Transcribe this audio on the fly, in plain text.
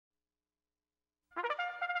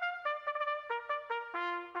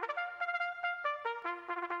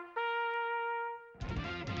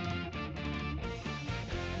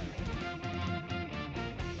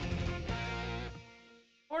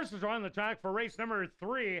Horses are on the track for race number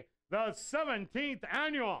 3, the 17th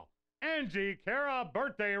annual Angie Cara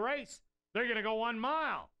birthday race. They're going to go 1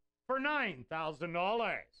 mile for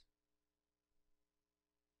 $9,000.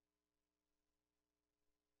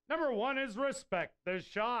 Number 1 is Respect the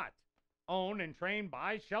Shot, owned and trained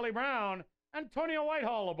by Shelley Brown. Antonio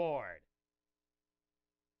Whitehall aboard.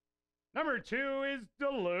 Number 2 is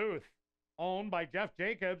Duluth, owned by Jeff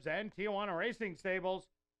Jacobs and Tijuana Racing Stables,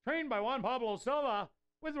 trained by Juan Pablo Silva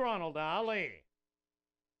with Ronald Ali.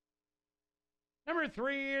 Number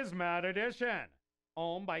 3 is Mad Edition,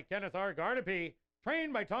 owned by Kenneth R. Gardapi,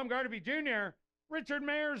 trained by Tom Gardapi Jr., Richard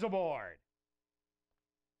Mayers aboard.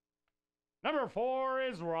 Number 4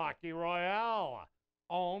 is Rocky Royale,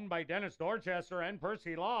 owned by Dennis Dorchester and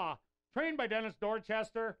Percy Law, trained by Dennis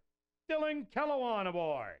Dorchester, Dylan Kellowan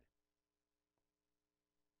aboard.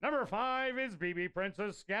 Number 5 is BB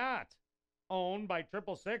Princess Scat, owned by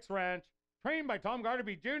 666 Ranch, trained by Tom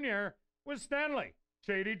Gardapi Jr. with Stanley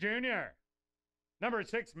Shady Jr. Number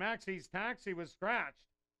 6, Maxie's Taxi was scratched.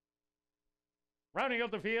 Rounding out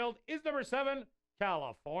the field is number 7,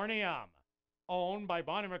 Californium, owned by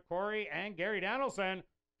Bonnie McCrory and Gary Danielson,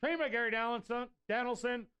 trained by Gary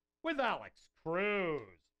Danielson with Alex Cruz.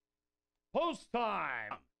 Post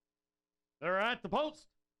time. They're at the post.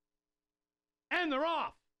 And they're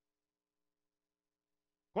off.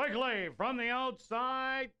 Quickly from the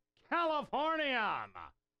outside, Californium.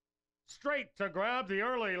 Straight to grab the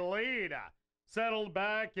early lead. Settled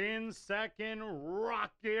back in second,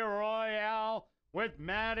 Rocky Royale with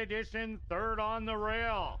Mad Edition third on the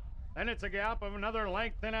rail. And it's a gap of another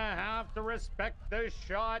length and a half to Respect the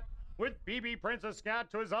Shot with BB Princess Scat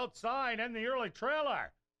to his outside, and the early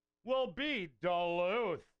trailer will be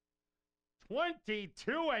Duluth.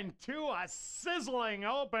 22-2, a sizzling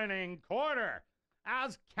opening quarter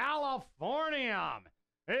as Californium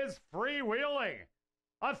is freewheeling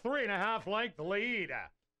a 3.5 length lead.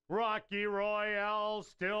 Rocky Royale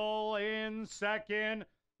still in second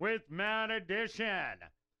with Mad Edition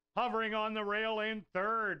hovering on the rail in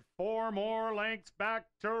third. 4 more lengths back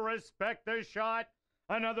to Respect the Shot.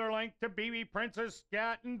 Another length to BB Princess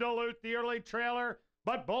Scat and Duluth, the early trailer,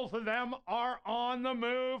 but both of them are on the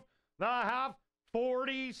move. The half,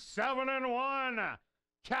 47-1.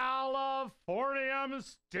 Californium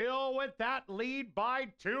still with that lead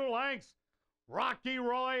by 2 lengths. Rocky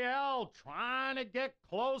Royale trying to get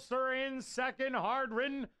closer in second, hard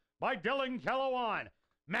ridden by Dylan Kellowan.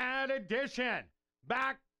 Mad Edition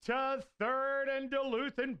back to third, and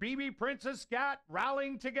Duluth and BB Princess Scat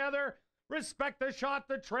rallying together. Respect the Shot,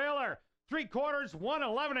 the trailer. 3/4,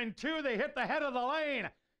 1:11 and 2. They hit the head of the lane.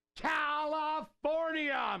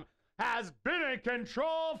 Californium has been in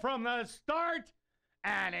control from the start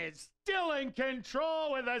and is still in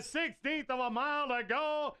control with a 1/16 of a mile to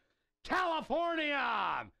go.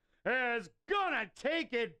 Californium is gonna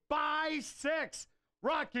take it by 6.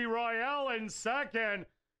 Rocky Royale in second.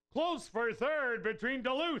 Close for third between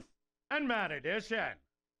Duluth and Mad Edition.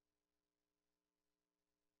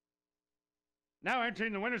 Now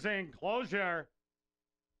entering the winner's enclosure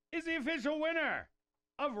is the official winner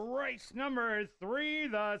of race number 3,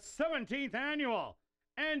 the 17th annual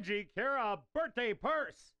Angie Cara birthday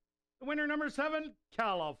purse. The winner number 7,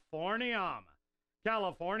 Californium.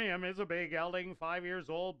 Californium is a big gelding, 5 years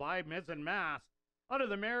old by Miz and Mass, out of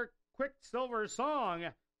the mare Quicksilver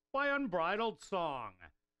Song by Unbridled Song,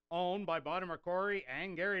 owned by Bonnie McCrory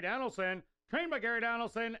and Gary Danielson, trained by Gary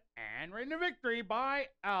Danielson, and ridden to victory by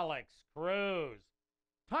Alex Cruz.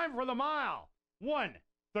 Time for the mile,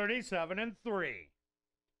 1:37 and 3.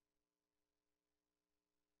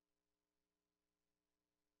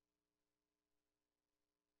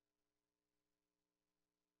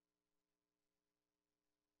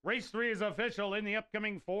 Race 3 is official in the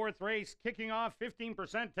upcoming 4th race, kicking off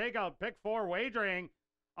 15% takeout, pick 4 wagering.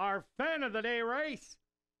 Our fan of the day race,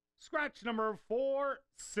 scratch number 4,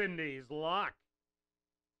 Cindy's Luck.